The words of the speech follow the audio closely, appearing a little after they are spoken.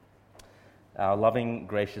Our loving,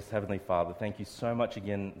 gracious Heavenly Father, thank you so much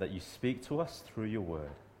again that you speak to us through your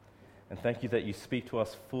word. And thank you that you speak to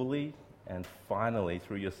us fully and finally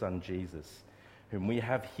through your Son Jesus, whom we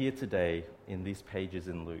have here today in these pages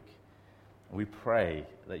in Luke. We pray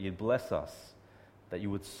that you'd bless us, that you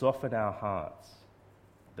would soften our hearts,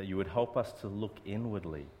 that you would help us to look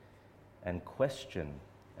inwardly and question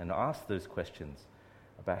and ask those questions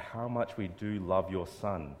about how much we do love your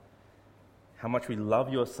Son, how much we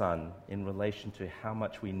love your Son in relation to how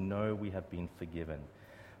much we know we have been forgiven.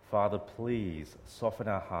 Father, please soften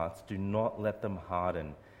our hearts. Do not let them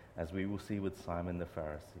harden, as we will see with Simon the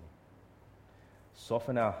Pharisee.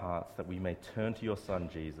 Soften our hearts that we may turn to your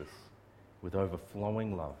Son, Jesus, with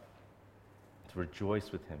overflowing love, to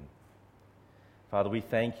rejoice with him. Father, we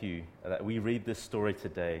thank you that we read this story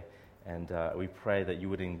today, and we pray that you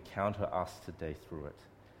would encounter us today through it.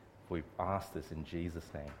 We ask this in Jesus'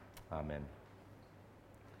 name. Amen.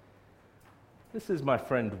 This is my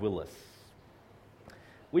friend Willis.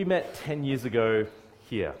 We met 10 years ago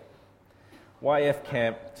here, YF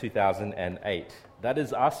Camp 2008. That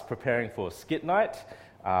is us preparing for skit night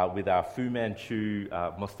with our Fu Manchu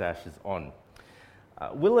mustaches on.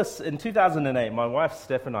 Willis, in 2008, my wife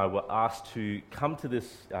Steph and I were asked to come to this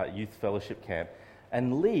youth fellowship camp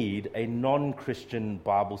and lead a non-Christian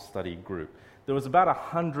Bible study group. There was about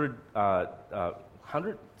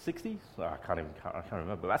 160? I can't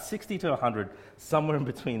remember. About 60 to 100, somewhere in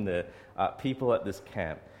between the people at this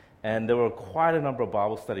camp. And there were quite a number of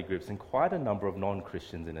Bible study groups and quite a number of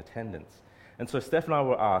non-Christians in attendance. And so Steph and I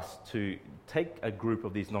were asked to take a group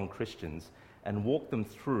of these non-Christians and walk them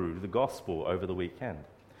through the gospel over the weekend.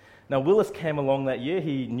 Now, Willis came along that year.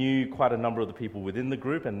 He knew quite a number of the people within the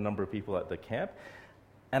group and a number of people at the camp.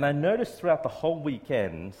 And I noticed throughout the whole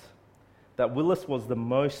weekend that Willis was the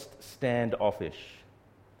most standoffish.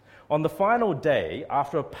 On the final day,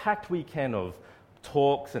 after a packed weekend of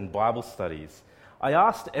talks and Bible studies, I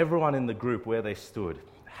asked everyone in the group where they stood.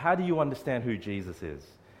 How do you understand who Jesus is?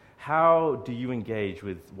 How do you engage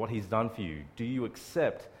with what he's done for you? Do you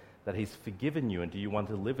accept that he's forgiven you, and do you want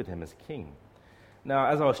to live with him as king? Now,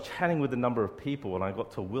 as I was chatting with a number of people and I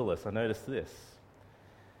got to Willis, I noticed this.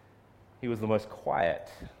 He was the most quiet.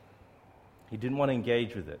 He didn't want to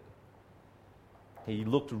engage with it. He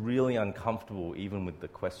looked really uncomfortable even with the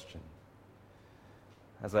question.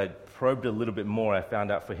 As I probed a little bit more, I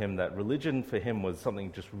found out for him that religion for him was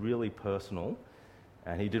something just really personal,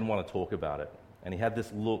 and he didn't want to talk about it. And he had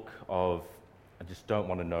this look of, I just don't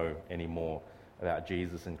want to know anymore about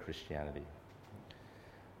Jesus and Christianity.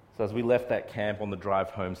 So as we left that camp on the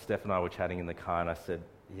drive home, Steph and I were chatting in the car, and I said,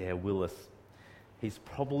 yeah, Willis, he's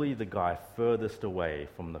probably the guy furthest away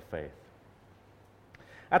from the faith.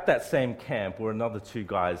 At that same camp were another two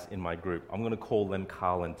guys in my group. I'm going to call them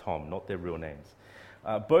Carl and Tom, not their real names.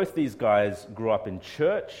 Both these guys grew up in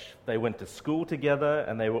church, they went to school together,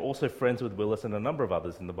 and they were also friends with Willis and a number of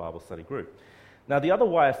others in the Bible study group. Now, the other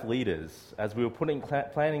YF leaders, as we were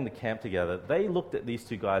planning the camp together, they looked at these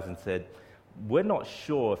two guys and said, we're not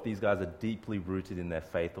sure if these guys are deeply rooted in their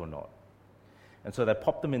faith or not. And so they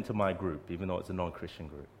popped them into my group, even though it's a non-Christian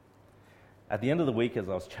group. At the end of the week, as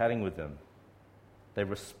I was chatting with them, they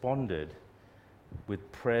responded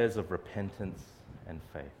with prayers of repentance and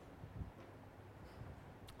faith.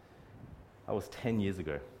 That was 10 years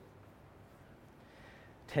ago.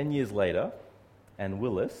 10 years later, and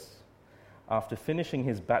Willis, after finishing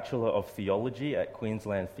his Bachelor of Theology at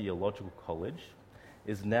Queensland Theological College,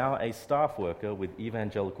 is now a staff worker with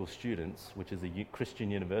Evangelical Students, which is a Christian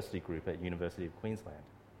university group at University of Queensland.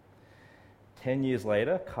 10 years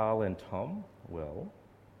later, Carl and Tom, well,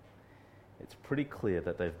 it's pretty clear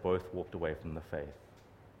that they've both walked away from the faith.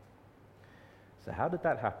 So how did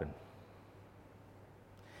that happen?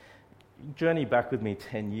 Journey back with me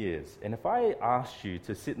 10 years, and if I asked you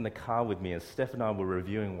to sit in the car with me as Steph and I were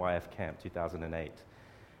reviewing YF Camp 2008,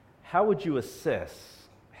 how would you assess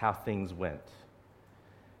how things went?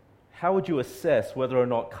 How would you assess whether or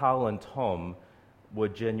not Carl and Tom were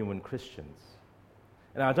genuine Christians?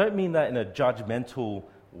 And I don't mean that in a judgmental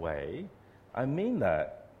way. I mean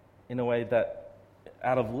that in a way that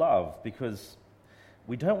out of love, because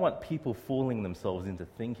we don't want people fooling themselves into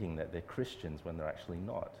thinking that they're Christians when they're actually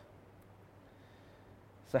not.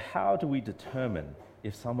 So how do we determine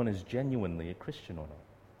if someone is genuinely a Christian or not?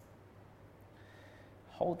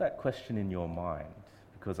 Hold that question in your mind,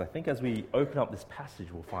 because I think as we open up this passage,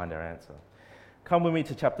 we'll find our answer. Come with me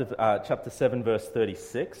to chapter 7, verse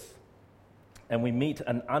 36, and we meet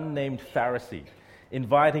an unnamed Pharisee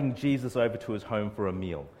inviting Jesus over to his home for a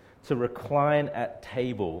meal. To recline at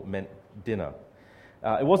table meant dinner.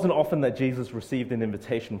 It wasn't often that Jesus received an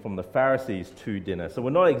invitation from the Pharisees to dinner, so we're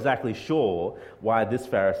not exactly sure why this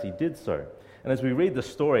Pharisee did so. And as we read the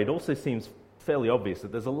story, it also seems fairly obvious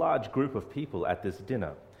that there's a large group of people at this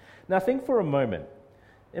dinner. Now think for a moment.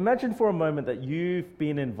 Imagine for a moment that you've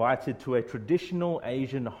been invited to a traditional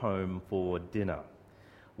Asian home for dinner.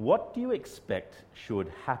 What do you expect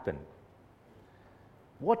should happen?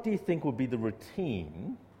 What do you think would be the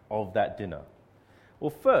routine of that dinner?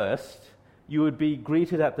 Well, first, you would be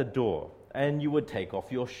greeted at the door and you would take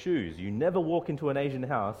off your shoes. You never walk into an Asian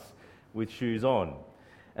house with shoes on.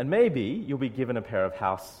 And maybe you'll be given a pair of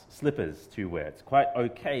house slippers to wear. It's quite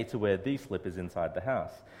okay to wear these slippers inside the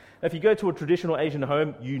house. Now, if you go to a traditional Asian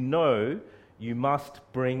home, you know you must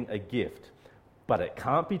bring a gift. But it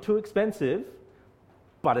can't be too expensive,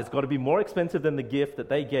 but it's got to be more expensive than the gift that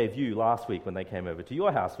they gave you last week when they came over to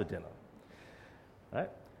your house for dinner. Right?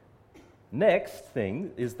 Next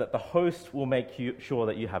thing is that the host will make sure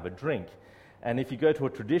that you have a drink. And if you go to a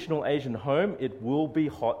traditional Asian home, it will be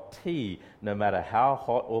hot tea, no matter how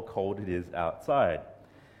hot or cold it is outside.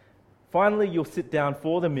 Finally, you'll sit down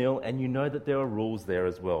for the meal, and you know that there are rules there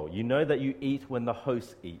as well. You know that you eat when the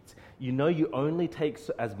host eats. You know you only take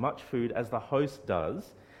as much food as the host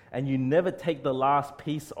does, and you never take the last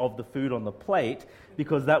piece of the food on the plate,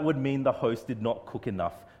 because that would mean the host did not cook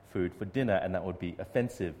enough food for dinner, and that would be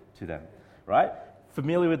offensive to them. Right?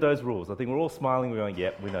 Familiar with those rules? I think we're all smiling, we're going,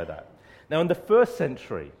 yep, we know that. Now, in the first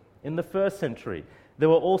century, there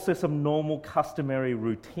were also some normal customary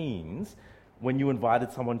routines when you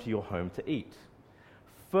invited someone to your home to eat.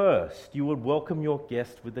 First, you would welcome your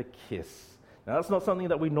guest with a kiss. Now, that's not something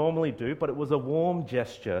that we normally do, but it was a warm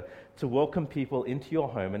gesture to welcome people into your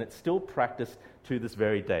home, and it's still practiced to this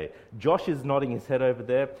very day. Josh is nodding his head over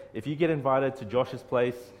there. If you get invited to Josh's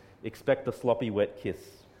place, expect a sloppy, wet kiss.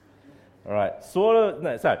 All right,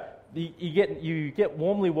 you get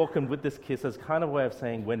warmly welcomed with this kiss as kind of a way of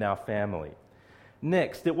saying we're now family.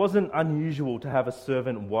 Next, it wasn't unusual to have a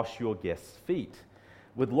servant wash your guests' feet.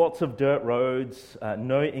 With lots of dirt roads,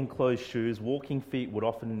 no enclosed shoes, walking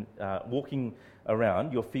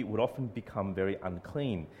around, your feet would often become very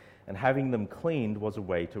unclean, and having them cleaned was a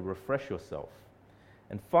way to refresh yourself.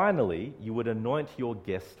 And finally, you would anoint your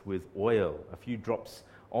guest with oil, a few drops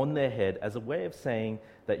on their head, as a way of saying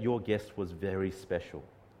that your guest was very special.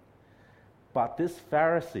 But this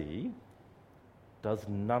Pharisee does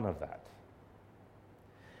none of that.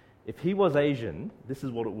 If he was Asian, this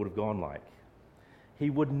is what it would have gone like. He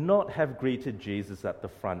would not have greeted Jesus at the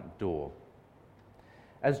front door.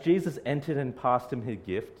 As Jesus entered and passed him his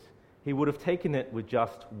gift, he would have taken it with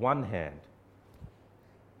just one hand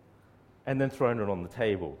and then thrown it on the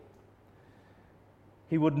table.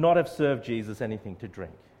 He would not have served Jesus anything to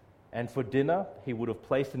drink. And for dinner, he would have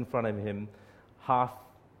placed in front of him half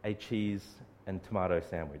a cheese and tomato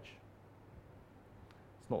sandwich.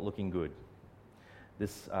 It's not looking good.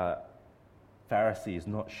 This Pharisee is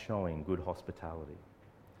not showing good hospitality.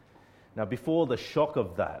 Now, before the shock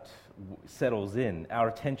of that settles in, our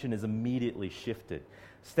attention is immediately shifted.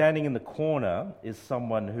 Standing in the corner is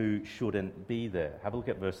someone who shouldn't be there. Have a look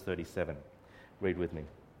at verse 37. Read with me.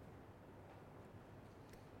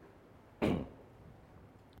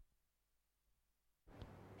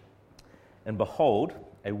 And behold,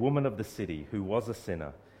 a woman of the city who was a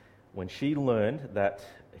sinner, when she learned that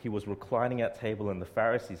he was reclining at table in the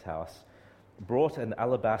Pharisee's house, brought an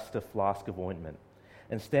alabaster flask of ointment,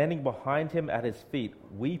 and standing behind him at his feet,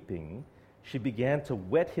 weeping, she began to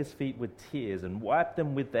wet his feet with tears and wiped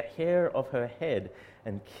them with the hair of her head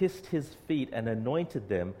and kissed his feet and anointed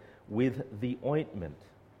them with the ointment.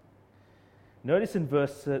 Notice in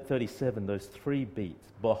verse 37 those three beats.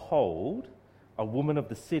 Behold, a woman of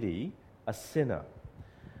the city, a sinner.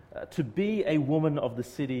 To be a woman of the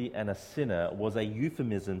city and a sinner was a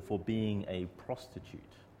euphemism for being a prostitute.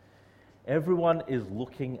 Everyone is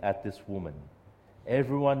looking at this woman.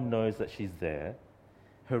 Everyone knows that she's there.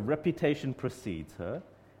 Her reputation precedes her,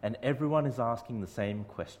 and everyone is asking the same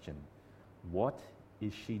question. What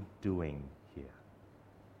is she doing here?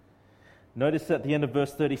 Notice at the end of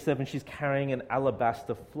verse 37, she's carrying an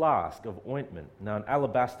alabaster flask of ointment. Now, an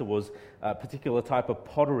alabaster was a particular type of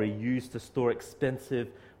pottery used to store expensive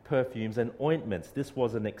perfumes and ointments. This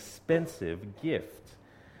was an expensive gift.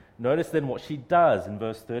 Notice then what she does in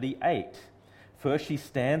verse 38. First, she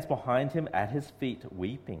stands behind him at his feet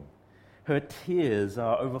weeping. Her tears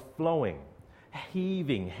are overflowing,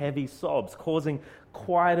 heaving heavy sobs, causing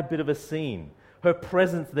quite a bit of a scene. Her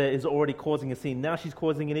presence there is already causing a scene. Now she's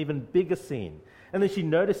causing an even bigger scene. And then she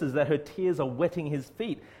notices that her tears are wetting his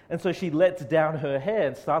feet. And so she lets down her hair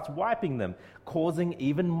and starts wiping them, causing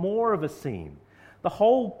even more of a scene. The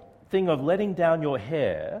whole thing of letting down your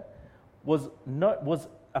hair was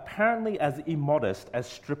apparently as immodest as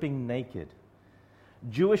stripping naked.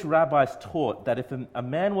 Jewish rabbis taught that if a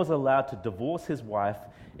man was allowed to divorce his wife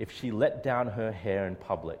if she let down her hair in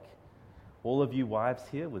public. All of you wives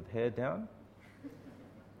here with hair down?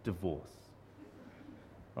 Divorce.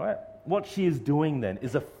 All right? What she is doing then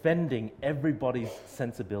is offending everybody's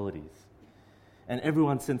sensibilities and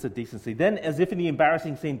everyone's sense of decency. Then, as if the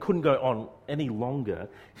embarrassing scene couldn't go on any longer,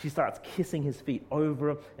 she starts kissing his feet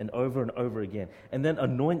over and over and over again, and then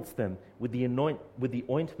anoints them with the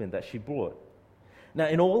ointment that she brought. Now,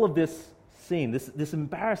 in all of this scene, this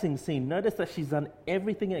embarrassing scene, notice that she's done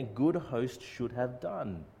everything a good host should have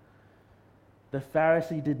done. The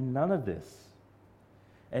Pharisee did none of this.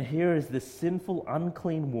 And here is this sinful,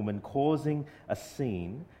 unclean woman causing a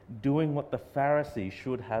scene, doing what the Pharisee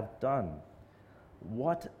should have done.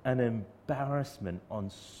 What an embarrassment on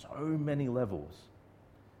so many levels.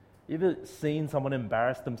 You ever seen someone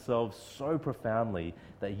embarrass themselves so profoundly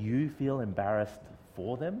that you feel embarrassed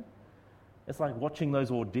for them? It's like watching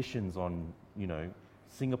those auditions on,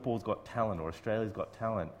 Singapore's Got Talent or Australia's Got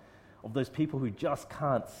Talent, of those people who just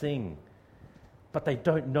can't sing, but they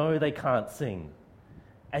don't know they can't sing.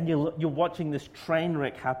 And you're watching this train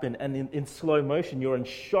wreck happen, and in slow motion, you're in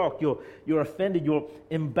shock, you're offended, you're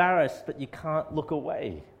embarrassed, but you can't look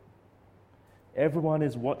away. Everyone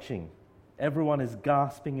is watching. Everyone is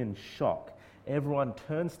gasping in shock. Everyone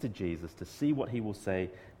turns to Jesus to see what he will say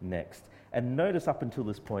next. And notice up until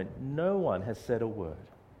this point, no one has said a word.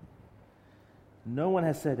 No one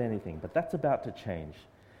has said anything, but that's about to change.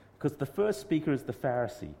 Because the first speaker is the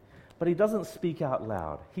Pharisee, but he doesn't speak out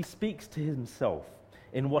loud. He speaks to himself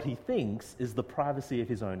in what he thinks is the privacy of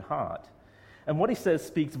his own heart. And what he says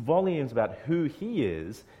speaks volumes about who he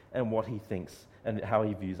is and what he thinks and how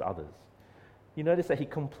he views others. You notice that he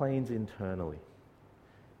complains internally.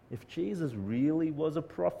 If Jesus really was a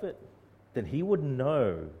prophet, then he would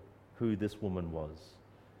know who this woman was.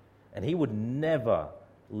 And he would never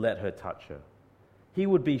let her touch her. He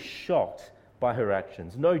would be shocked by her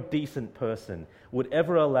actions. No decent person would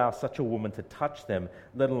ever allow such a woman to touch them,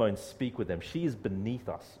 let alone speak with them. She is beneath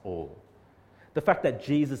us all. The fact that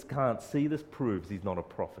Jesus can't see this proves he's not a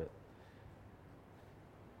prophet.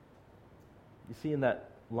 You see in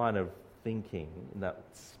that line of thinking, in that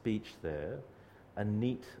speech there, a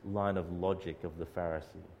neat line of logic of the Pharisee.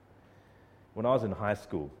 When I was in high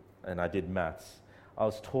school and I did maths, I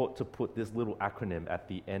was taught to put this little acronym at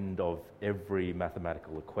the end of every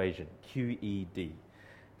mathematical equation, QED. It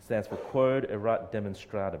stands for Quod Erat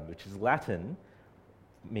Demonstratum, which is Latin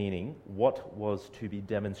meaning what was to be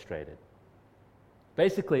demonstrated.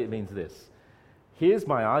 Basically, it means this. Here's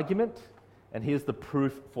my argument, and here's the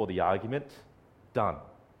proof for the argument. Done.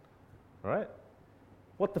 All right?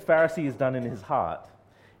 What the Pharisee has done in his heart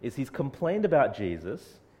is he's complained about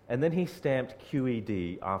Jesus, and then he stamped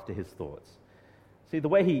QED after his thoughts. See, the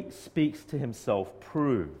way he speaks to himself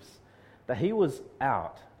proves that he was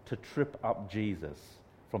out to trip up Jesus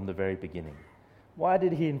from the very beginning. Why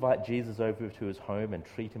did he invite Jesus over to his home and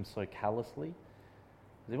treat him so callously?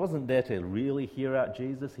 He wasn't there to really hear out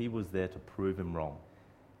Jesus, he was there to prove him wrong.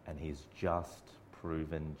 And he's just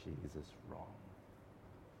proven Jesus wrong.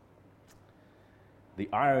 The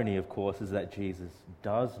irony, of course, is that Jesus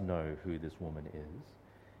does know who this woman is.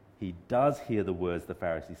 He does hear the words the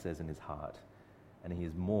Pharisee says in his heart. And he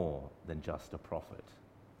is more than just a prophet.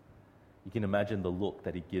 You can imagine the look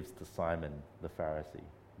that he gives to Simon, the Pharisee.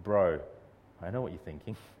 Bro, I know what you're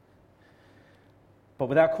thinking. But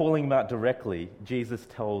without calling him out directly, Jesus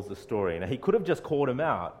tells the story. Now, he could have just called him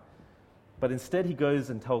out, but instead he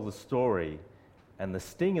goes and tells a story, and the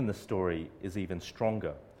sting in the story is even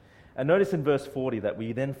stronger. And notice in verse 40 that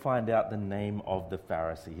we then find out the name of the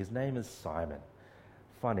Pharisee. His name is Simon.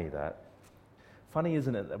 Funny that. Funny,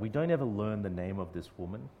 isn't it, that we don't ever learn the name of this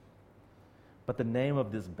woman, but the name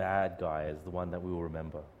of this bad guy is the one that we will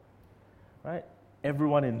remember, right?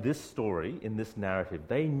 Everyone in this story, in this narrative,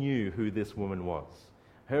 they knew who this woman was.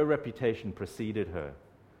 Her reputation preceded her.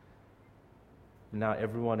 Now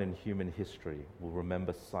everyone in human history will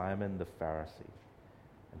remember Simon the Pharisee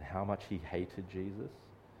and how much he hated Jesus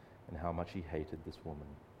and how much he hated this woman.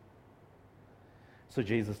 So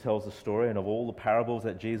Jesus tells the story, and of all the parables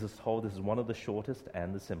that Jesus told, this is one of the shortest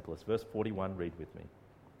and the simplest. Verse 41, read with me.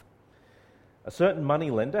 A certain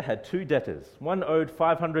moneylender had two debtors. One owed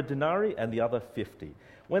 500 denarii and the other 50.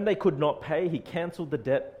 When they could not pay, he cancelled the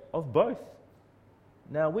debt of both.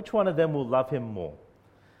 Now, which one of them will love him more?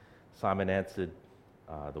 Simon answered,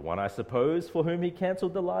 the one, I suppose, for whom he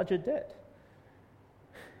cancelled the larger debt.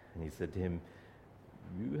 And he said to him,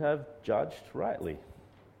 you have judged rightly.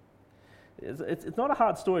 It's not a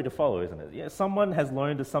hard story to follow, isn't it? Yeah, someone has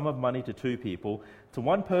loaned a sum of money to two people. To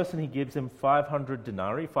one person, he gives him 500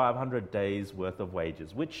 denarii, 500 days' worth of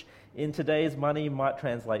wages, which in today's money might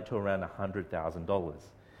translate to around $100,000.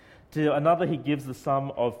 To another, he gives the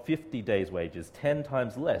sum of 50 days' wages, 10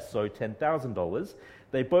 times less, so $10,000.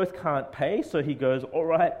 They both can't pay, so he goes, all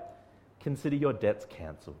right, consider your debts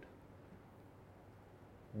cancelled.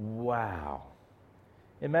 Wow.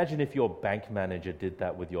 Imagine if your bank manager did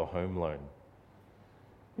that with your home loan.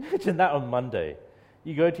 Imagine that on Monday.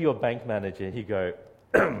 You go to your bank manager and you go,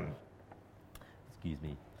 excuse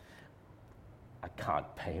me, I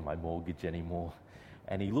can't pay my mortgage anymore.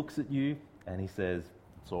 And he looks at you and he says,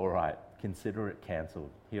 it's all right, consider it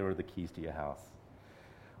cancelled. Here are the keys to your house.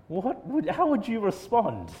 How would you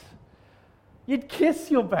respond? You'd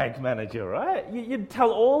kiss your bank manager, right? You'd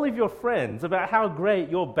tell all of your friends about how great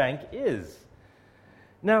your bank is.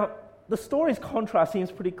 Now, the story's contrast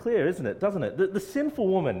seems pretty clear, isn't it? Doesn't it? The sinful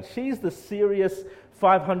woman, she's the serious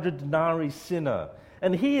 500 denarii sinner,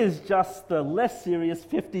 and he is just the less serious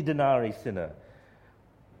 50 denarii sinner.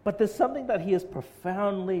 But there's something that he has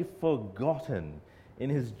profoundly forgotten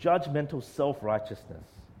in his judgmental self-righteousness.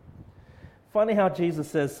 Funny how Jesus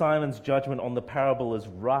says Simon's judgment on the parable is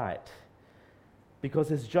right, because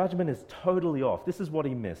his judgment is totally off. This is what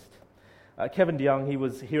he missed. Kevin DeYoung, he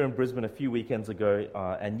was here in Brisbane a few weekends ago,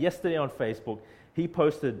 and yesterday on Facebook, he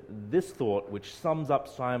posted this thought which sums up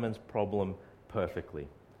Simon's problem perfectly.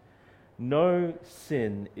 No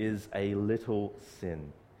sin is a little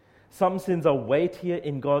sin. Some sins are weightier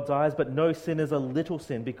in God's eyes, but no sin is a little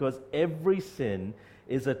sin, because every sin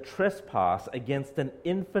is a trespass against an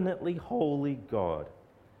infinitely holy God.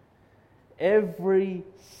 Every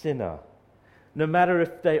sinner, no matter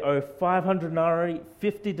if they owe 500 denarii,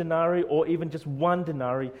 50 denarii, or even just 1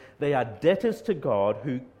 denarii, they are debtors to God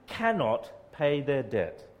who cannot pay their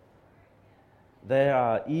debt. They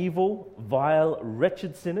are evil, vile,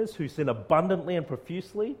 wretched sinners who sin abundantly and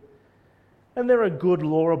profusely, and there are good,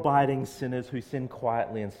 law-abiding sinners who sin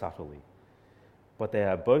quietly and subtly. But they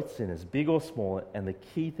are both sinners, big or small, and the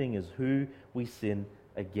key thing is who we sin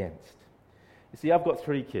against. You see, I've got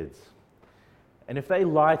 3 kids. And if they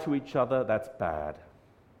lie to each other, that's bad.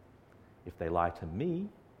 If they lie to me,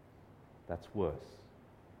 that's worse.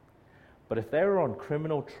 But if they were on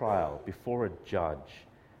criminal trial before a judge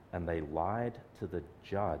and they lied to the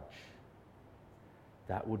judge,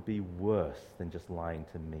 that would be worse than just lying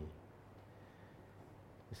to me.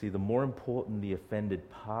 You see, the more important the offended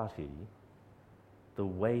party, the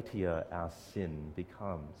weightier our sin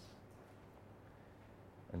becomes.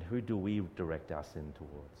 And who do we direct our sin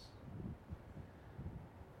towards?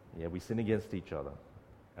 Yeah, we sin against each other,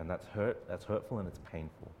 and that's hurtful, and it's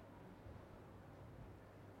painful.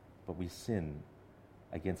 But we sin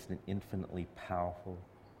against an infinitely powerful,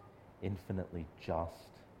 infinitely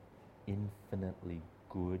just, infinitely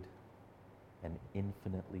good, and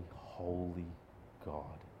infinitely holy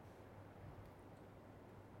God.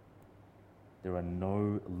 There are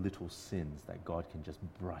no little sins that God can just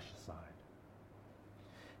brush aside.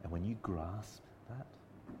 And when you grasp that,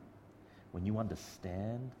 when you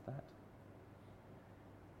understand that,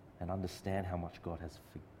 and understand how much God has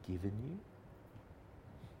forgiven you,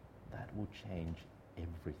 that will change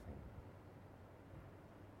everything.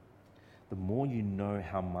 The more you know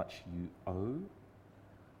how much you owe,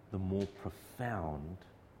 the more profound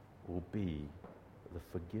will be the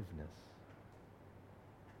forgiveness.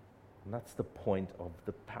 And that's the point of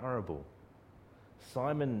the parable.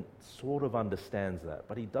 Simon sort of understands that,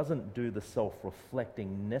 but he doesn't do the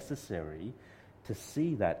self-reflecting necessary to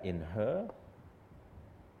see that in her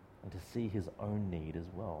and to see his own need as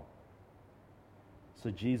well.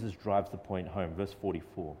 So Jesus drives the point home. Verse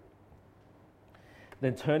 44.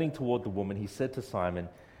 Then turning toward the woman, he said to Simon,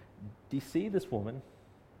 "Do you see this woman?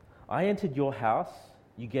 I entered your house.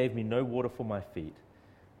 You gave me no water for my feet,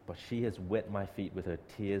 but she has wet my feet with her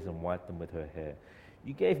tears and wiped them with her hair.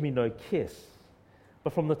 You gave me no kiss,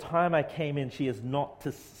 but from the time I came in, she has not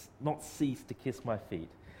ceased to kiss my feet.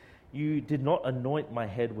 You did not anoint my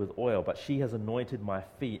head with oil, but she has anointed my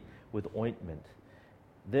feet with ointment.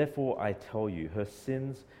 Therefore I tell you, her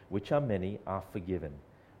sins, which are many, are forgiven,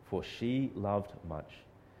 for she loved much.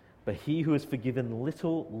 But he who is forgiven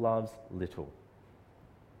little loves little."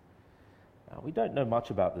 Now, we don't know much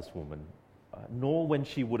about this woman, nor when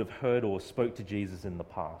she would have heard or spoke to Jesus in the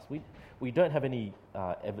past. We don't have any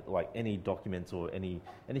any documents or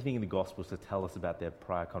anything in the Gospels to tell us about their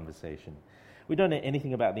prior conversation. We don't know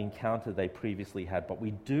anything about the encounter they previously had, but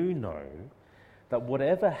we do know that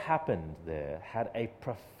whatever happened there had a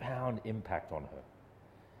profound impact on her.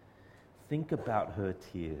 Think about her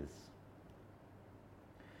tears.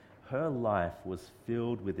 her life was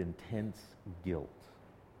filled with intense guilt,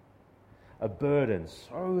 a burden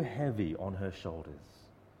so heavy on her shoulders.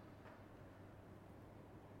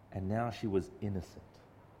 And now she was innocent,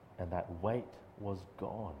 and that weight was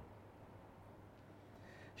gone.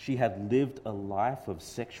 She had lived a life of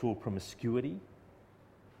sexual promiscuity,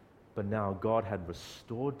 but now God had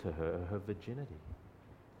restored to her her virginity.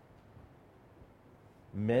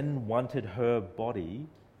 Men wanted her body,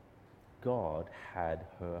 God had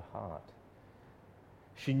her heart.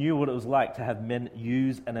 She knew what it was like to have men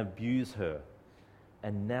use and abuse her,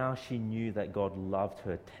 and now she knew that God loved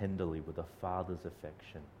her tenderly with a father's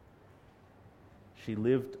affection. She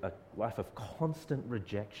lived a life of constant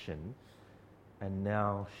rejection, and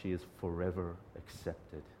now she is forever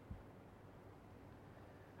accepted.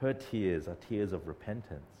 Her tears are tears of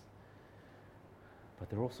repentance,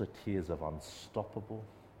 but they're also tears of unstoppable,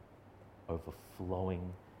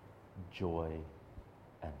 overflowing joy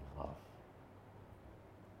and love.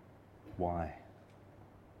 Why?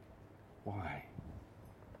 Why?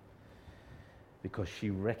 Because she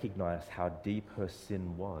recognized how deep her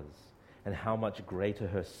sin was and how much greater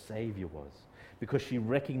her Savior was. Because she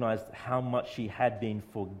recognized how much she had been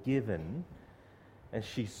forgiven, and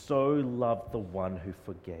she so loved the one who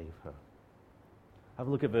forgave her. Have a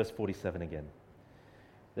look at verse 47 again.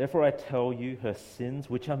 Therefore I tell you, her sins,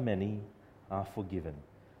 which are many, are forgiven.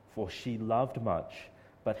 For she loved much,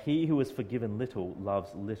 but he who is forgiven little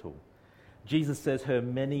loves little. Jesus says her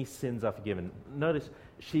many sins are forgiven. Notice,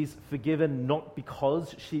 she's forgiven not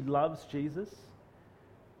because she loves Jesus.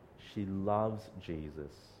 She loves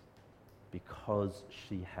Jesus because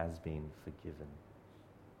she has been forgiven.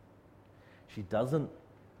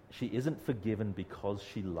 She isn't forgiven because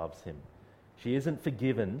she loves him. She isn't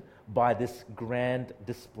forgiven by this grand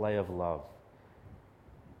display of love.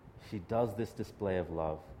 She does this display of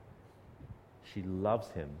love. She loves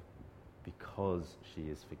him because she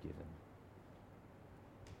is forgiven.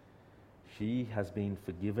 She has been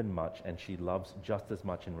forgiven much, and she loves just as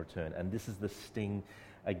much in return. And this is the sting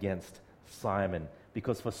against Simon.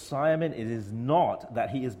 Because for Simon, it is not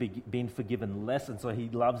that he has been forgiven less, and so he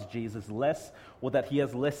loves Jesus less, or that he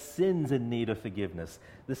has less sins in need of forgiveness.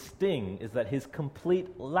 The sting is that his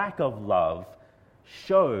complete lack of love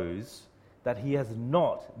shows that he has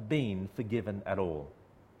not been forgiven at all.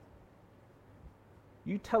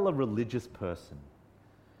 You tell a religious person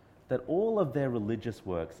that all of their religious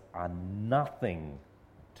works are nothing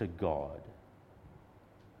to God,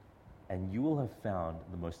 and you will have found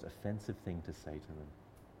the most offensive thing to say to them.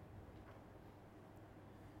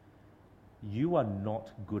 You are not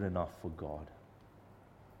good enough for God.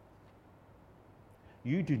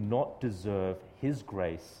 You do not deserve his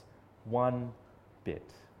grace one bit.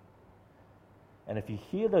 And if you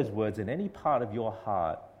hear those words in any part of your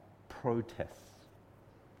heart, protest.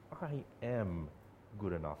 I am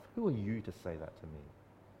good enough. Who are you to say that to me?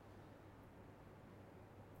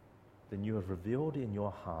 Then you have revealed in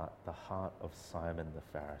your heart the heart of Simon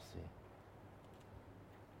the Pharisee.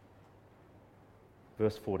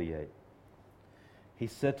 Verse 48. He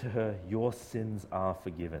said to her, "Your sins are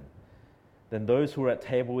forgiven." Then those who were at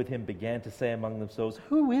table with him began to say among themselves,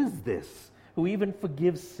 "Who is this who even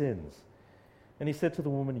forgives sins?" And he said to the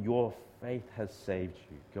woman, "Your faith has saved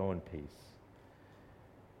you. Go in peace."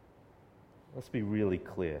 Let's be really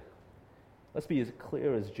clear. Let's be as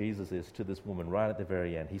clear as Jesus is to this woman right at the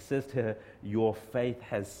very end. He says to her, "Your faith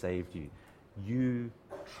has saved you. You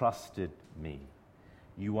trusted me.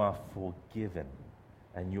 You are forgiven."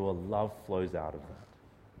 And your love flows out of that.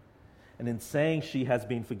 And in saying she has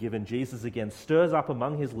been forgiven, Jesus again stirs up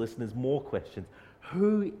among his listeners more questions.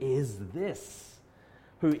 Who is this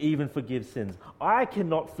who even forgives sins? I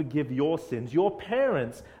cannot forgive your sins. Your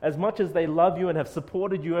parents, as much as they love you and have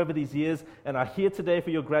supported you over these years and are here today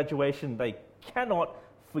for your graduation, they cannot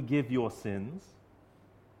forgive your sins.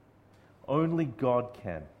 Only God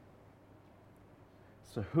can.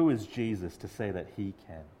 So who is Jesus to say that he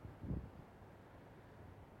can?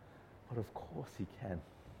 But of course he can.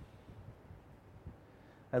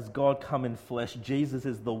 As God come in flesh, Jesus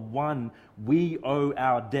is the one we owe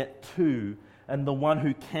our debt to and the one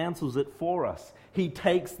who cancels it for us. He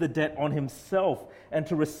takes the debt on himself, and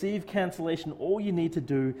to receive cancellation, all you need to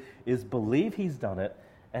do is believe he's done it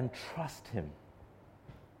and trust him.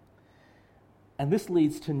 And this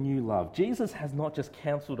leads to new love. Jesus has not just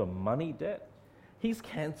cancelled a money debt, he's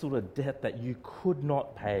cancelled a debt that you could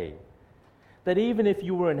not pay. That even if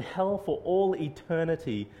you were in hell for all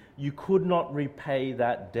eternity, you could not repay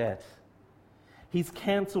that debt. He's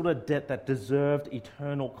cancelled a debt that deserved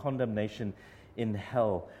eternal condemnation in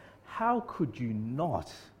hell. How could you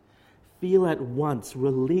not feel at once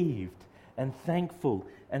relieved and thankful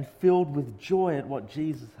and filled with joy at what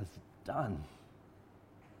Jesus has done.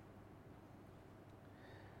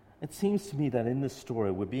 It seems to me that in this story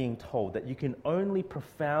we're being told that you can only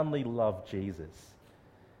profoundly love Jesus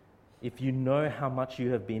if you know how much you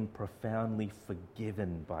have been profoundly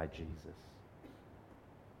forgiven by Jesus.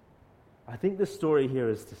 I think the story here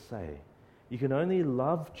is to say you can only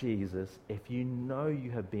love Jesus if you know you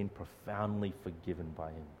have been profoundly forgiven by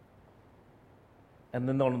him. And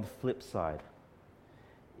then on the flip side,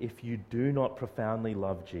 if you do not profoundly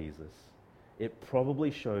love Jesus, it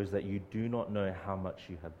probably shows that you do not know how much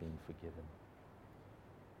you have been forgiven.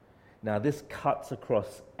 Now, this cuts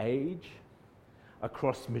across age,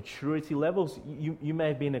 across maturity levels. You may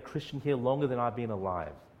have been a Christian here longer than I've been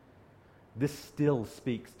alive. This still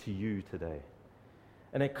speaks to you today.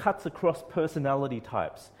 And it cuts across personality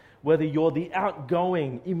types. Whether you're the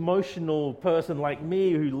outgoing, emotional person like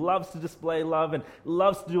me who loves to display love and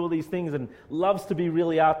loves to do all these things and loves to be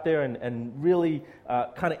really out there and really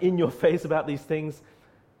kind of in your face about these things,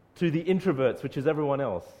 to the introverts, which is everyone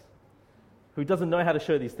else, who doesn't know how to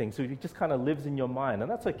show these things, who just kind of lives in your mind.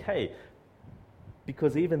 And that's okay,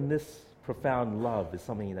 because even this profound love is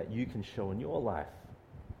something that you can show in your life.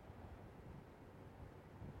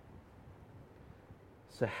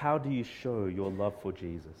 So how do you show your love for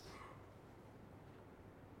Jesus?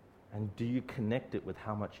 And do you connect it with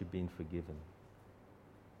how much you've been forgiven?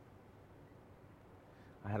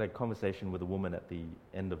 I had a conversation with a woman at the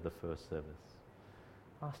end of the first service.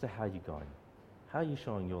 I asked her, how are you going? How are you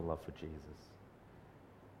showing your love for Jesus?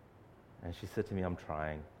 And she said to me, I'm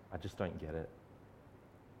trying. I just don't get it.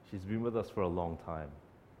 She's been with us for a long time.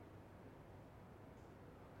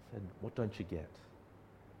 I said, what don't you get?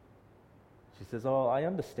 She says, oh, I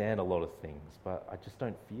understand a lot of things, but I just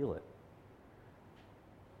don't feel it.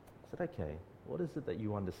 I said, okay, what is it that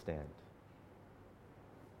you understand?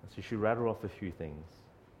 And so she rattled off a few things.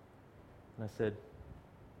 And I said,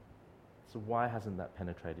 so why hasn't that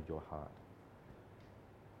penetrated your heart?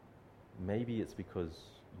 Maybe it's because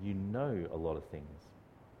you know a lot of things,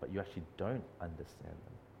 but you actually don't understand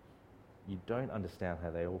them. You don't understand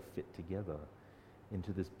how they all fit together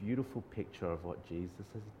into this beautiful picture of what Jesus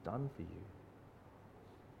has done for you.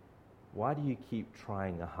 Why do you keep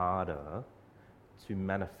trying harder to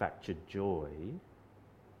manufacture joy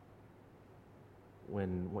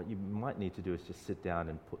when what you might need to do is just sit down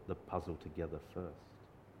and put the puzzle together first?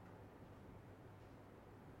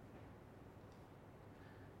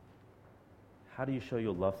 How do you show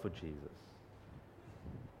your love for Jesus?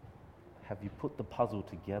 Have you put the puzzle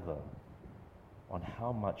together on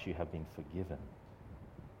how much you have been forgiven?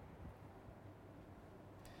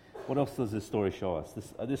 What else does this story show us?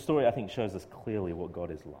 This story, I think, shows us clearly what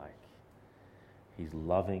God is like. He's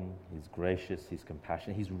loving, he's gracious, he's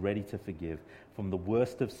compassionate, he's ready to forgive. From the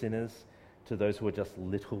worst of sinners to those who are just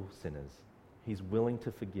little sinners, he's willing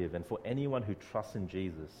to forgive. And for anyone who trusts in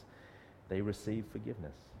Jesus, they receive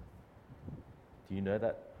forgiveness. Do you know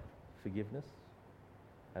that forgiveness?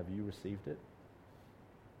 Have you received it?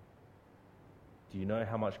 Do you know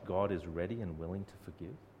how much God is ready and willing to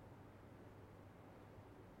forgive?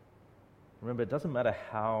 Remember, it doesn't matter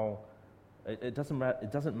it doesn't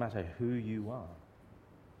matter who you are.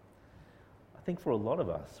 I think for a lot of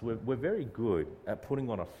us, we're very good at putting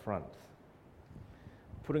on a front,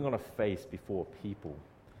 putting on a face before people.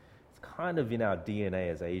 It's kind of in our DNA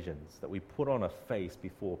as Asians that we put on a face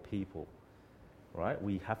before people, right?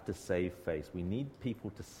 We have to save face. We need people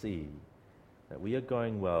to see that we are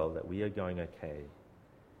going well, that we are going okay,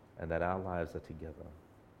 and that our lives are together.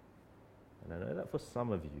 And I know that for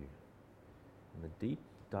some of you, in the deep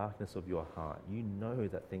darkness of your heart, you know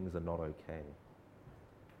that things are not okay.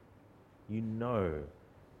 You know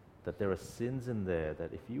that there are sins in there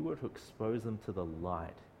that if you were to expose them to the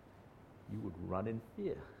light, you would run in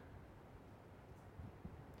fear.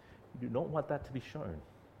 You do not want that to be shown.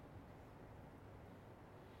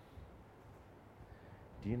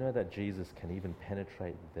 Do you know that Jesus can even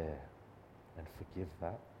penetrate there and forgive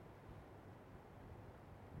that?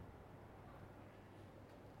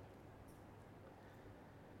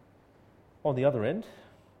 On the other end,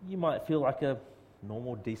 you might feel like a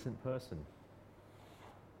normal, decent person.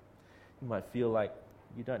 You might feel like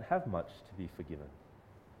you don't have much to be forgiven.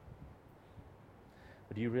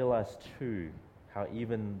 But do you realize too how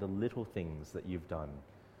even the little things that you've done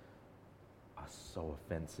are so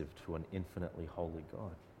offensive to an infinitely holy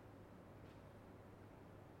God?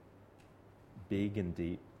 Big and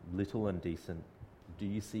deep, little and decent, do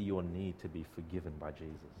you see your need to be forgiven by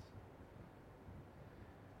Jesus?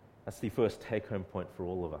 That's the first take-home point for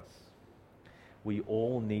all of us. We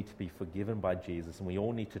all need to be forgiven by Jesus, and we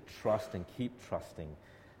all need to trust and keep trusting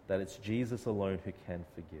that it's Jesus alone who can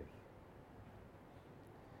forgive.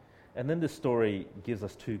 And then this story gives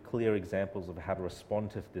us two clear examples of how to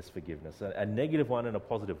respond to this forgiveness, a negative one and a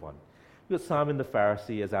positive one. We've got Simon the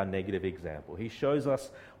Pharisee as our negative example. He shows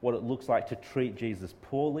us what it looks like to treat Jesus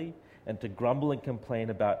poorly and to grumble and complain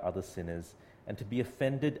about other sinners and to be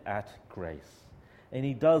offended at grace. And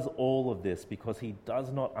he does all of this because he does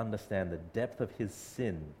not understand the depth of his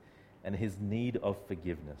sin and his need of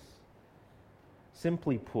forgiveness.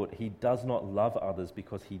 Simply put, he does not love others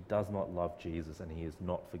because he does not love Jesus and he is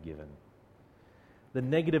not forgiven. The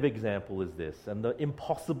negative example is this, and the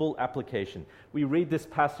impossible application. We read this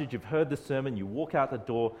passage, you've heard the sermon, you walk out the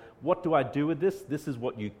door. What do I do with this? This is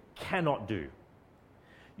what you cannot do.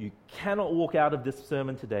 You cannot walk out of this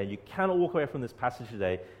sermon today, you cannot walk away from this passage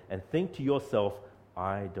today and think to yourself,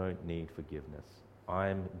 I don't need forgiveness.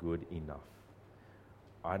 I'm good enough.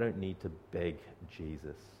 I don't need to beg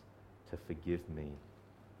Jesus to forgive me.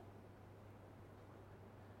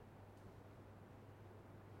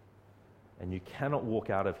 And you cannot walk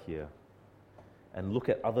out of here and look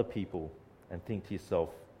at other people and think to yourself,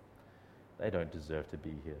 they don't deserve to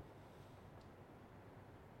be here.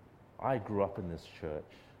 I grew up in this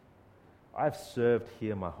church. I've served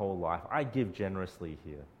here my whole life. I give generously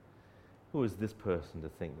here. Who is this person to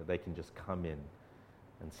think that they can just come in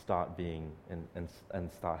and start being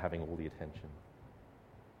and start having all the attention?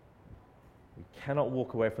 We cannot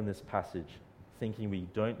walk away from this passage thinking we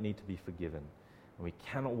don't need to be forgiven. And we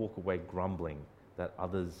cannot walk away grumbling that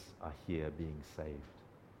others are here being saved.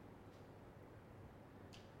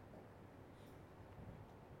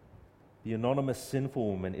 The anonymous sinful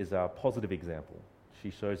woman is our positive example.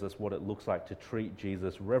 She shows us what it looks like to treat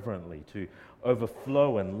Jesus reverently, to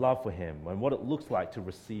overflow in love for him, and what it looks like to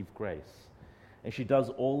receive grace. And she does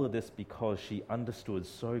all of this because she understood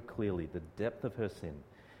so clearly the depth of her sin,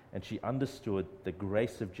 and she understood the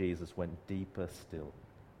grace of Jesus went deeper still.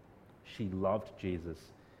 She loved Jesus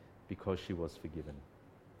because she was forgiven.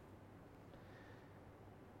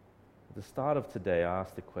 At the start of today, I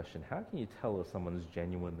asked the question, how can you tell if someone's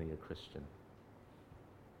genuinely a Christian?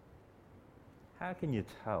 How can you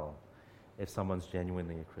tell if someone's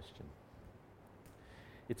genuinely a Christian?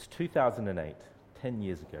 It's 2008, 10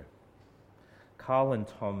 years ago. Carl and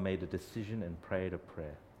Tom made a decision and prayed a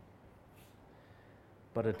prayer.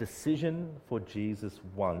 But a decision for Jesus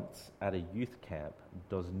once at a youth camp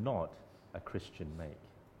does not a Christian make.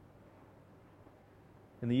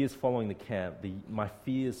 In the years following the camp, my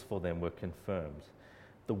fears for them were confirmed.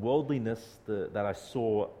 The worldliness that I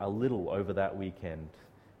saw a little over that weekend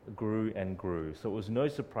grew and grew. So it was no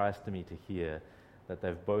surprise to me to hear that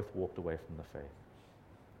they've both walked away from the faith.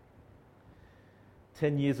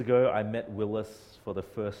 10 years ago, I met Willis for the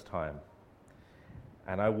first time,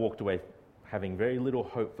 and I walked away having very little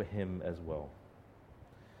hope for him as well.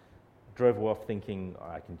 Drove off thinking,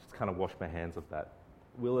 I can just kind of wash my hands of that.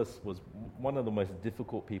 Willis was one of the most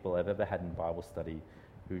difficult people I've ever had in Bible study,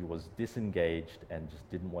 who was disengaged and just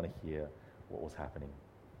didn't want to hear what was happening.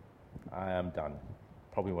 I am done.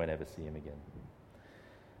 Probably won't ever see him again.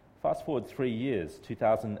 Fast forward 3 years,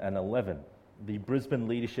 2011, the Brisbane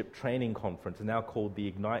Leadership Training Conference, now called the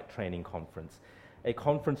Ignite Training Conference, a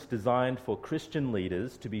conference designed for Christian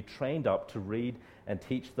leaders to be trained up to read and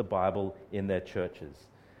teach the Bible in their churches.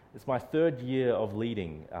 It's my third year of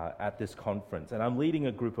leading at this conference, and I'm leading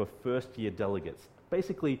a group of first-year delegates,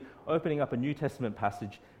 basically opening up a New Testament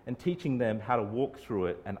passage and teaching them how to walk through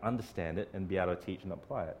it and understand it and be able to teach and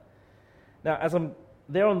apply it. Now, as I'm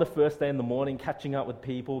there on the first day in the morning, catching up with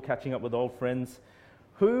people, catching up with old friends,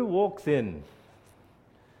 who walks in?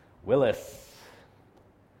 Willis.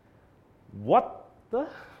 What the?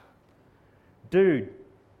 Dude,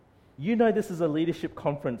 you know this is a leadership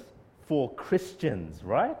conference for Christians,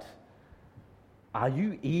 right? Are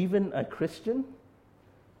you even a Christian?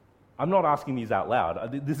 I'm not asking these out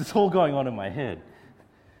loud. This is all going on in my head.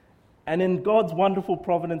 And in God's wonderful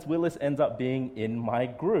providence, Willis ends up being in my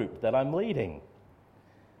group that I'm leading.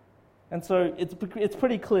 And so it's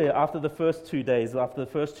pretty clear after the first 2 days, after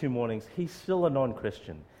the first 2 mornings, he's still a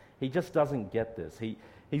non-Christian. He just doesn't get this.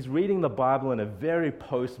 He's reading the Bible in a very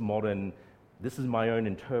postmodern, this is my own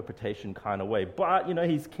interpretation kind of way. But,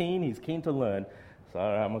 he's keen to learn. So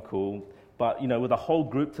I'm cool. But, with a whole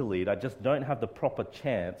group to lead, I just don't have the proper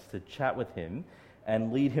chance to chat with him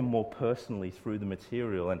and lead him more personally through the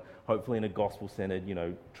material and hopefully in a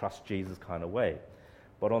gospel-centered, trust Jesus kind of way.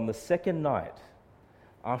 But on the second night,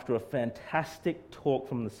 after a fantastic talk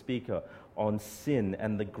from the speaker on sin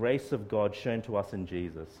and the grace of God shown to us in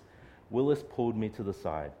Jesus, Willis pulled me to the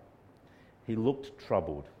side. He looked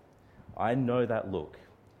troubled. I know that look.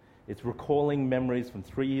 It's recalling memories from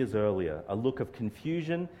 3 years earlier, a look of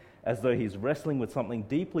confusion as though he's wrestling with something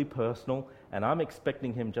deeply personal, and I'm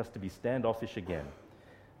expecting him just to be standoffish again.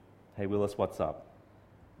 Hey, Willis, what's up?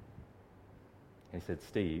 He said,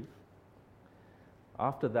 Steve,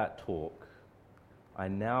 after that talk, I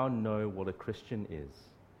now know what a Christian is,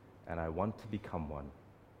 and I want to become one.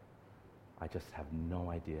 I just have no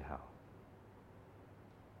idea how.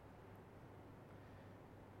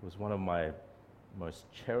 It was one of my most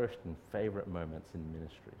cherished and favorite moments in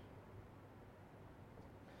ministry.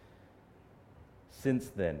 Since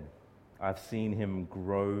then, I've seen him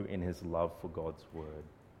grow in his love for God's word,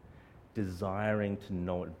 desiring to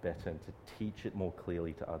know it better and to teach it more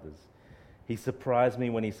clearly to others. He surprised me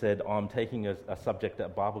when he said, I'm taking a subject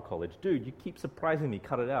at Bible college. Dude, you keep surprising me,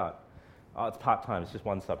 cut it out. Oh, it's part-time, it's just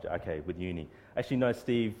one subject. Okay, with uni. Actually, no,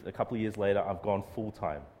 Steve, a couple of years later, I've gone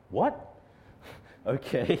full-time. What?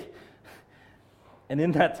 Okay. And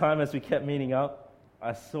in that time, as we kept meeting up,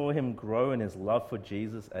 I saw him grow in his love for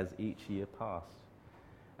Jesus as each year passed.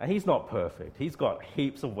 And he's not perfect. He's got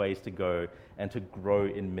heaps of ways to go and to grow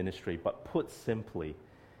in ministry. But put simply,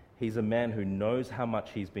 he's a man who knows how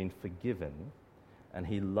much he's been forgiven, and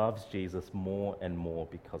he loves Jesus more and more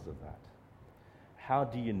because of that. How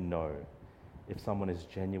do you know if someone is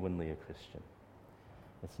genuinely a Christian?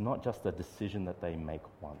 It's not just a decision that they make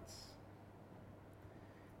once.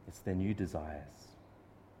 It's their new desires.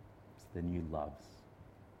 It's their new loves.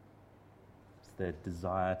 It's their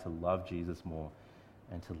desire to love Jesus more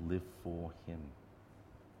and to live for him.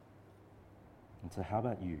 And so how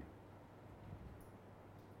about you?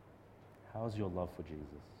 How's your love for Jesus?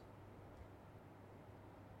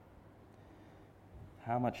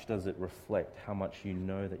 How much does it reflect how much you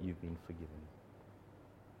know that you've been forgiven?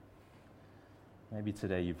 Maybe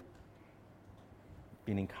today you've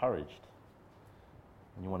been encouraged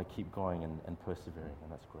and you want to keep going and persevering,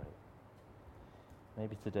 and that's great.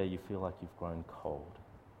 Maybe today you feel like you've grown cold.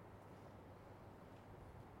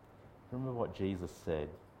 Remember what Jesus said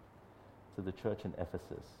to the church in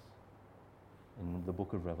Ephesus in the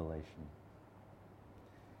book of Revelation.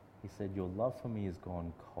 He said, your love for me has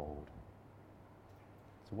gone cold.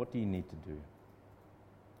 So what do you need to do?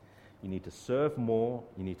 You need to serve more,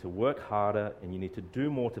 you need to work harder, and you need to do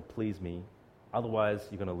more to please me. Otherwise,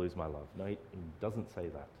 you're going to lose my love. No, he doesn't say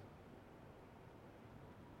that.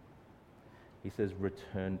 He says,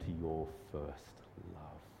 return to your first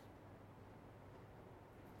love.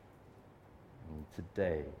 And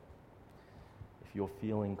today, if you're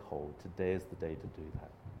feeling cold, today is the day to do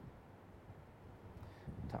that.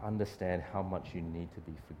 To understand how much you need to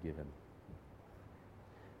be forgiven.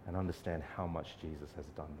 And understand how much Jesus has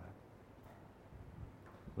done that.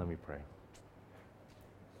 Let me pray.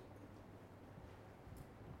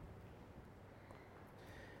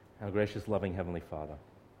 Our gracious, loving Heavenly Father,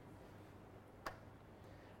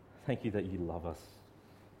 thank you that you love us.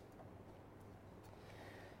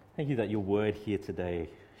 Thank you that your word here today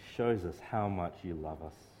shows us how much you love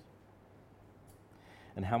us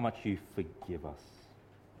and how much you forgive us.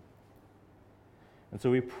 And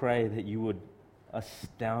so we pray that you would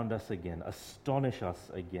astound us again, astonish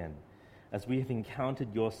us again. As we have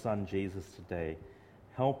encountered your Son, Jesus, today,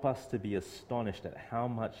 help us to be astonished at how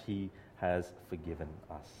much he has forgiven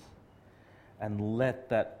us. And let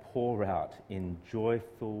that pour out in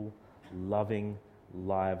joyful, loving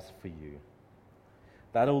lives for you.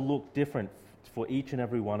 That'll look different for each and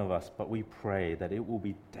every one of us, but we pray that it will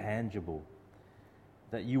be tangible,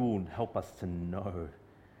 that you will help us to know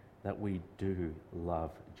that we do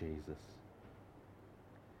love Jesus.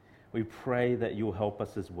 We pray that you'll help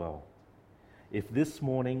us as well. If this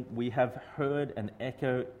morning we have heard an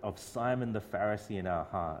echo of Simon the Pharisee in our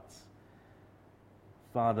hearts,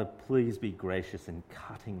 Father, please be gracious in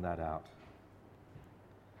cutting that out.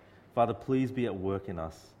 Father, please be at work in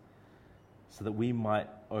us so that we might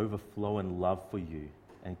overflow in love for you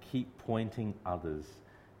and keep pointing others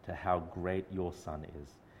to how great your Son is.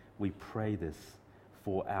 We pray this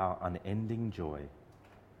for our unending joy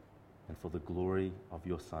and for the glory of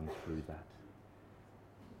your Son through that.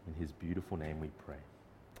 In his beautiful name we pray.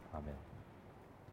 Amen.